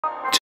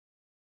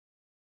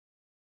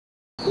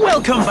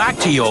Welcome back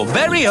to your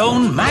very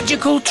own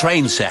magical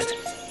train set.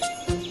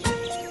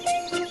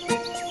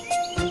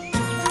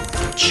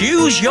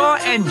 Choose your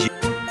engine.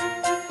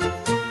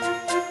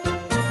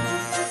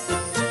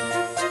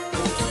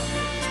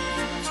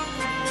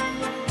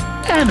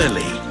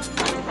 Emily.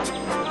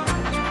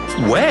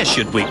 Where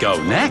should we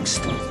go next?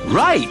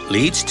 Right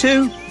leads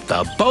to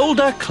the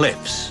Boulder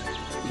Cliffs.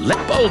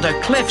 Boulder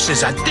Cliffs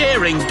is a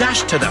daring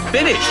dash to the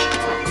finish.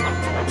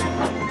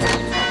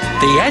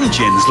 The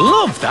engines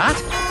love that.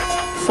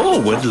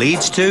 Forward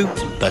leads to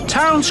the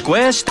town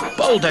square.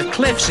 Boulder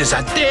Cliffs is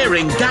a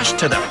daring dash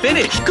to the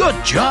finish.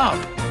 Good job.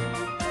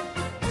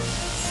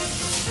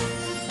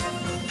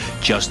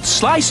 Just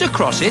slice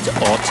across it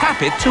or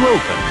tap it to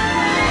open.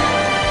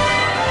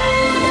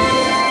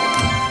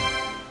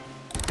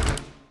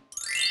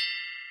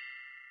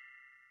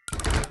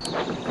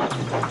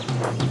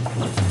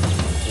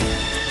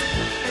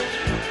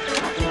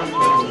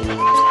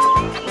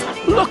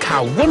 Look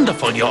how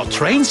wonderful your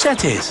train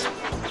set is.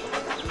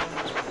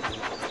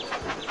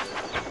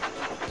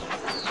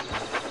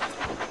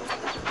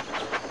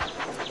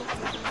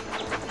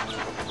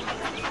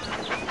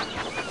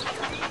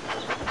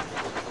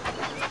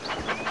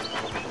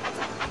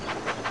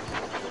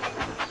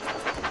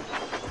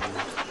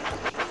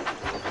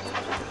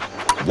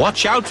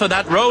 Watch out for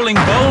that rolling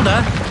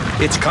boulder.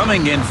 It's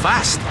coming in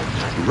fast.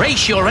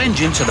 Race your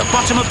engine to the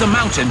bottom of the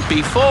mountain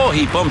before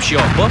he bumps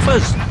your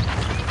buffers.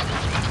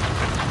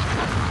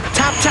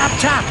 Tap, tap,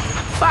 tap.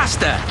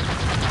 Faster.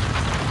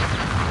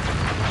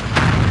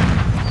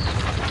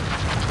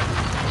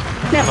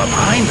 Never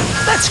mind.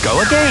 Let's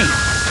go again.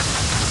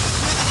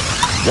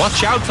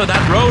 Watch out for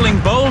that rolling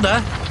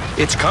boulder.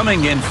 It's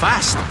coming in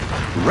fast.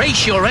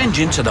 Race your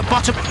engine to the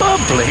bottom.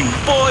 Bubbling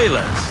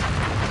boilers.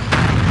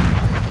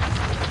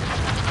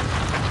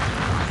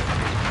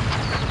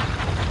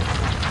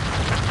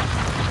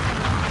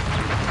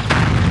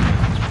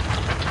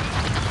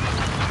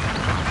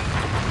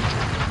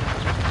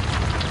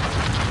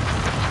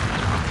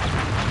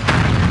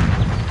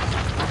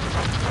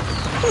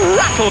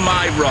 Rattle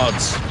my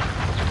rods.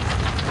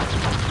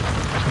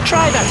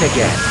 Try that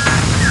again.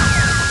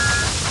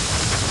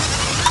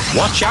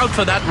 Watch out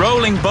for that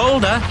rolling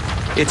boulder.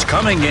 It's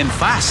coming in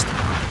fast.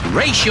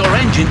 Race your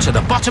engine to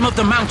the bottom of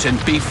the mountain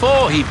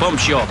before he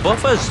bumps your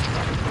buffers.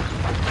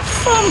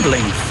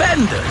 Fumbling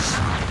fenders.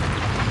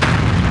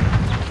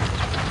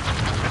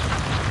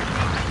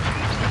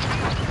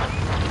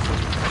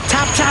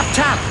 Tap, tap,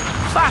 tap.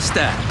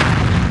 Faster.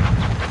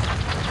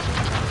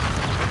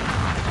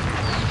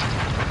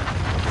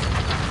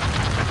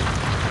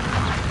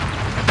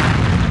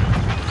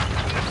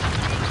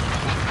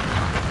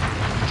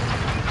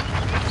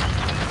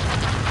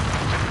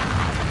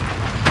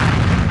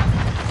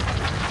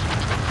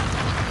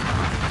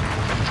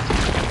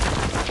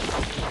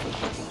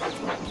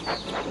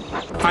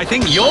 I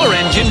think your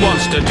engine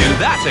wants to do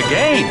that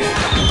again.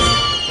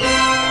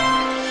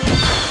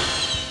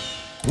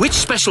 Which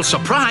special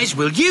surprise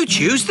will you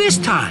choose this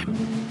time?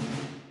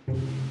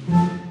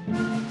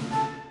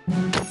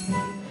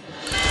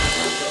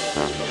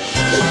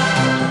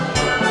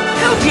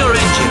 Help your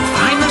engine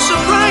find the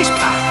surprise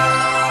pack.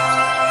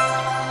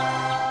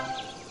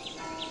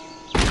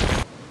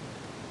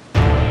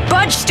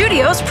 Budge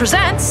Studios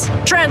presents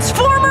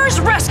Transformers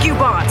Rescue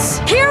Bots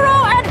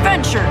Hero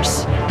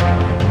Adventures.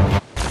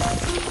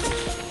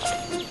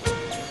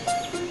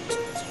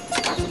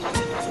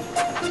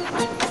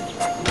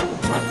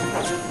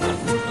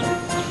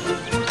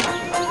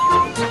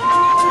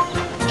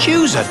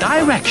 Choose a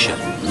direction.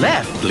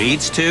 Left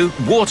leads to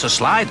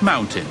Waterslide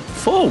Mountain.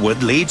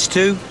 Forward leads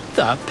to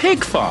the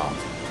pig farm.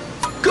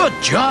 Good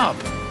job.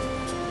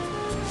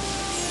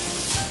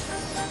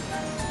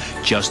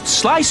 Just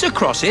slice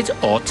across it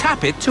or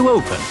tap it to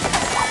open.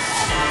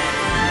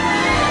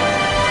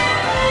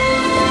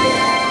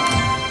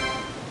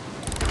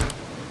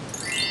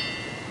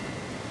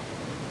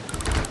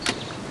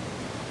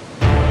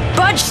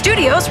 Budge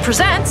Studios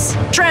presents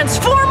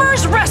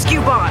Transformers Rescue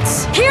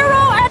Bots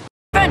Hero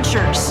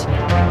Adventures.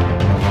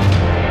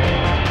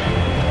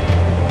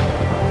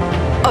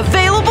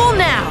 Available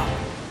now.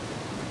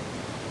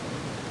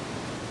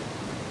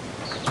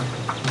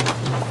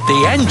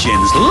 The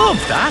engines love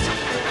that.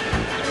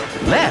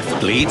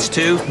 Left leads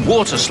to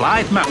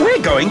Waterslide Mountain.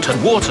 We're going to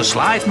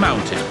Waterslide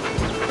Mountain.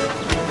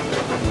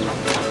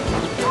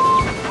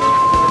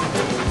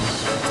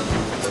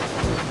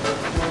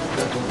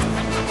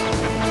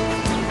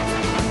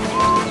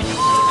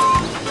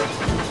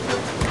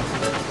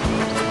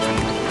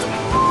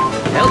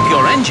 Help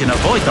your engine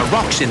avoid the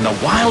rocks in the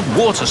wild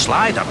water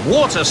slide at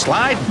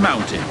Waterslide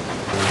Mountain.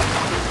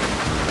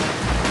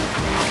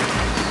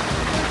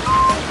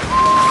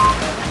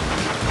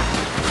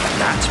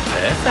 That's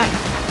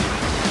perfect.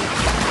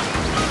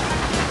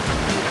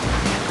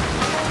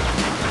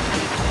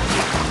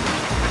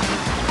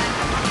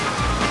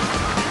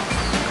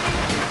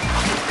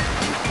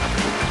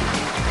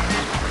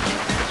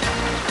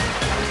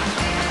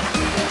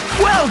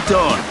 Well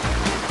done!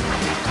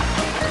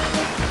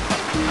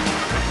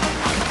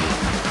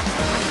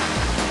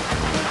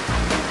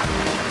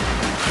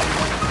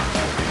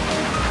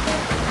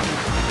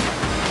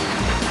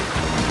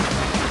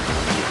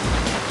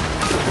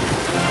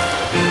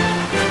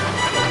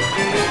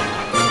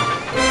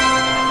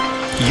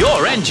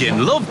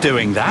 engine loved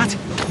doing that.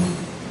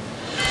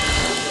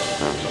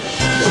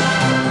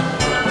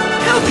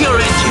 Help your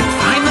engine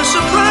find the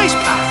surprise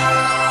pack.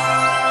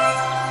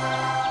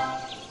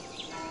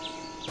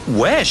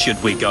 Where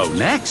should we go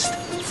next?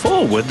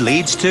 Forward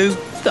leads to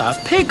the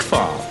pig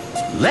farm.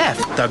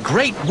 Left, the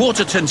Great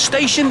Waterton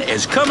Station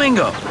is coming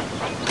up.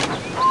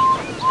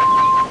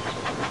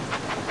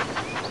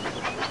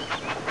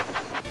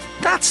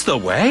 That's the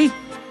way.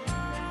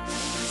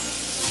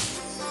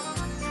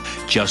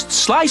 Just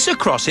slice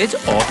across it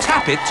or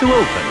tap it to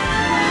open.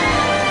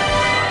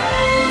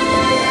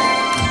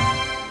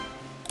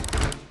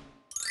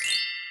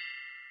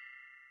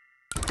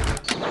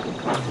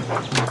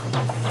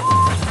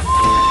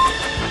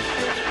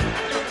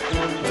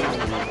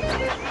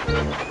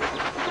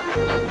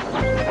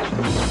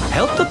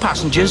 Help the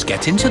passengers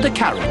get into the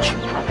carriage.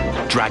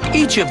 Drag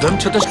each of them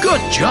to the...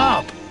 Good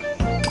job!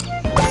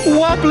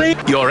 Wobbly!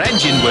 Your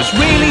engine was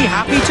really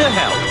happy to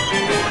help.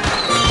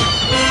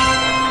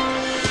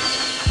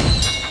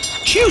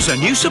 Choose a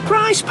new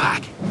surprise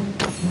pack.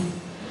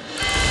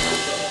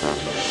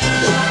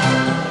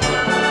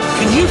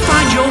 Can you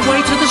find your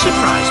way to the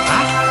surprise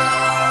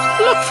pack?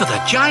 Look for the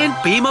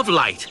giant beam of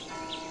light.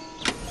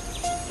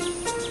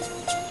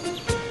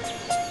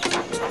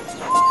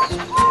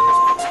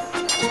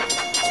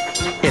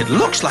 It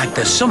looks like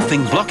there's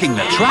something blocking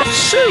the track.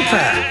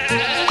 Super!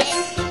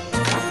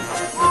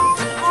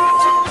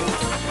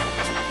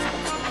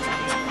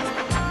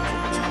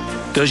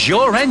 Does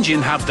your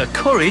engine have the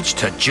courage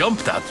to jump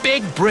the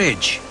big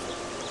bridge?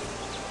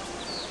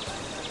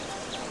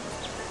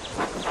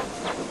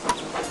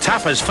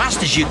 Tap as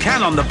fast as you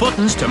can on the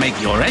buttons to make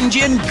your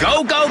engine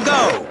go, go,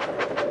 go!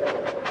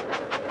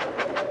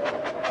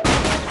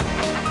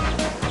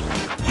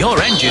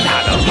 Your engine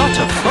had a lot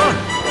of fun.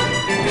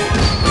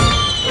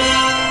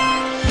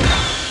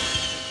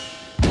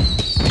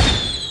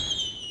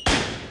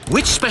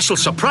 Which special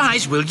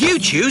surprise will you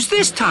choose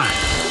this time?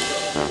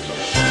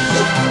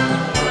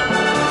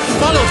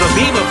 Follow the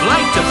beam of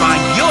light to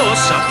find your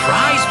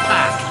surprise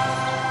pack.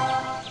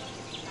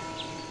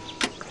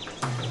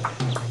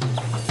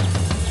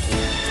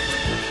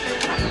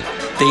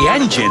 The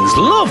engines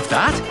love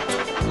that.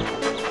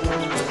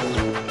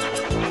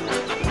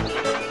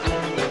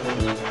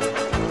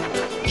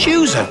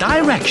 Choose a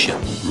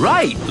direction.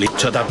 Right,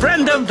 to the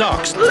Brendam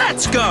Docks.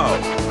 Let's go.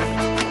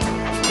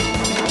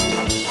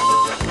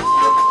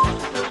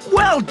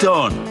 Well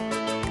done.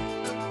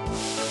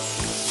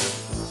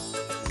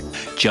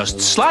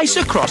 Just slice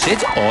across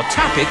it or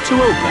tap it to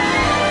open.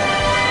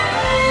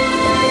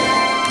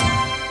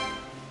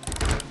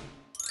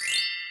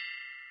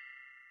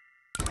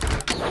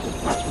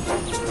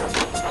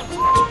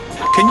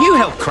 Can you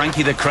help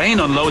Cranky the Crane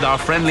unload our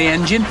friendly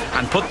engine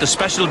and put the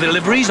special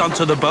deliveries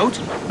onto the boat?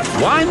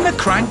 Wind the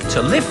crank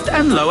to lift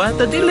and lower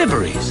the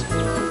deliveries.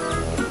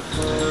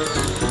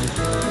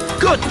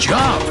 Good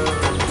job!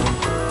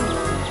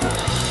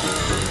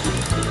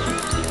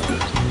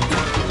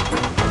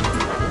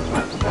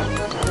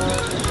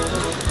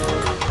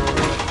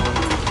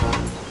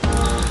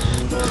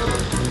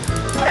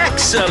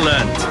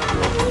 Excellent!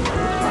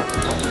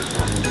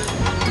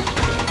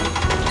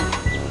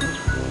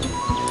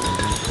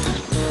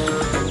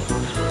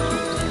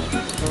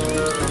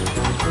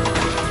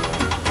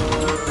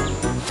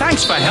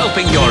 Thanks for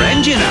helping your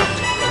engine out.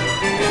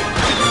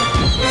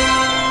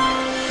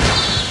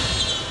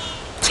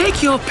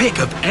 Take your pick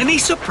of any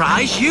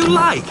surprise you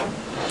like.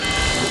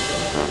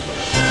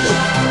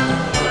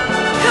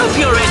 Help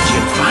your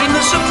engine find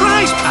the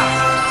surprise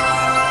pack.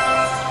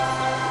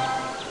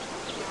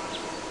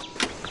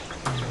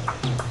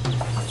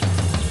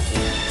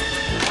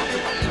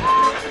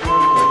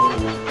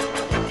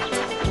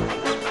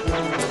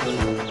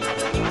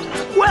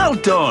 Well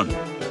done!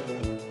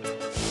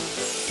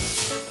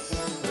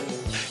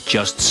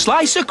 Just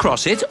slice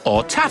across it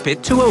or tap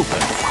it to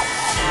open.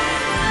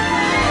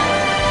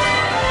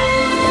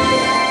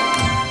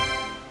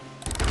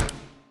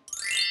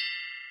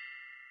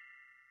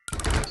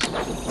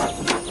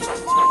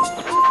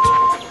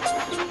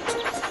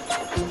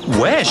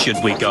 Where should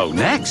we go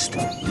next?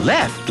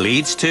 Left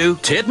leads to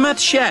Tidmouth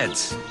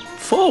Sheds.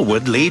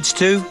 Forward leads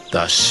to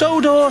the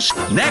Sodor.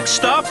 Next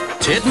stop,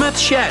 Tidmouth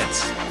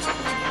Sheds.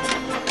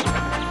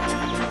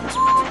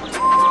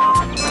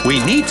 We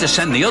need to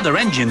send the other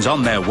engines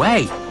on their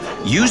way.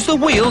 Use the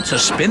wheel to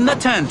spin the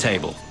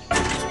turntable.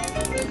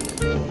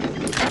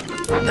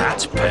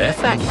 That's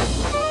perfect.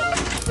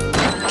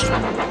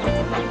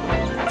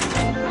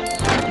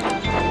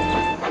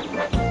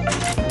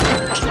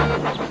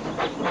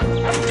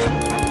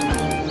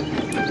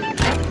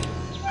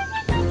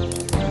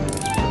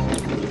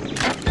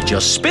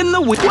 Just spin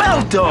the wheel.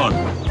 Well done!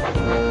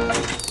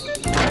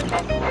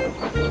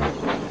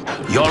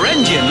 Your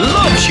engine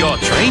loves your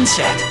train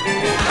set.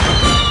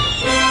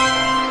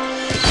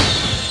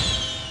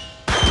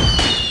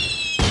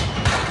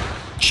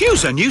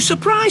 Choose a new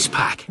surprise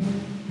pack.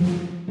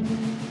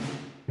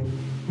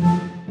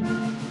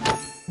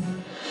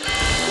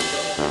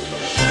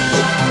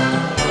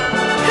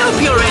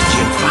 Help your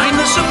engine find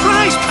the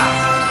surprise pack.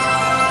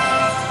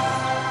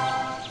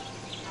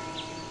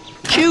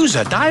 Choose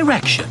a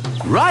direction.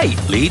 Right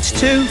leads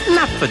to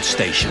Knapford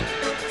Station.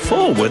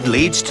 Forward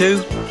leads to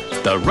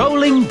the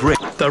rolling bridge.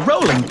 The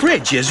rolling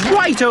bridge is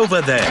right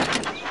over there.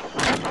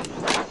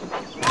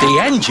 The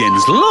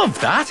engines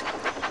love that.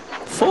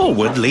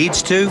 Forward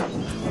leads to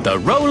the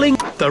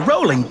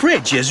rolling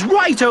bridge is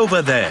right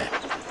over there.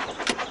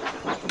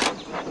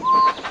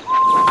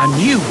 A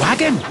new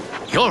wagon.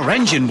 Your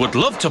engine would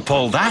love to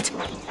pull that.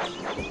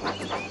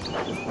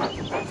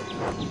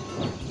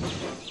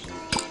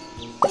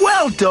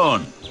 Well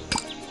done.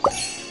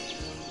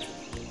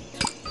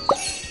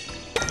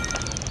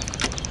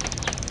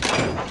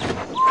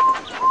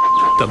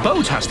 The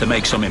boat has to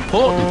make some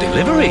important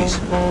deliveries.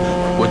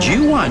 Would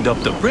you wind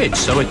up the bridge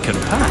so it can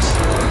pass?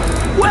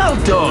 Well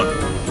done!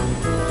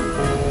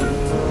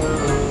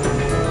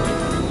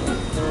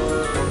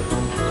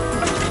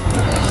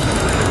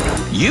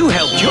 You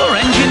helped your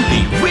engine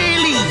be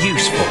really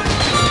useful.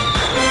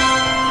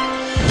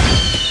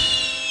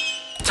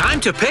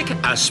 Time to pick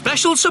a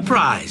special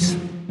surprise.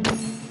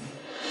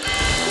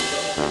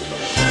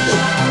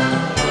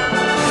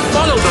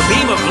 Follow the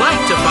beam of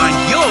light to find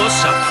your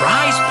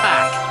surprise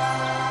pack.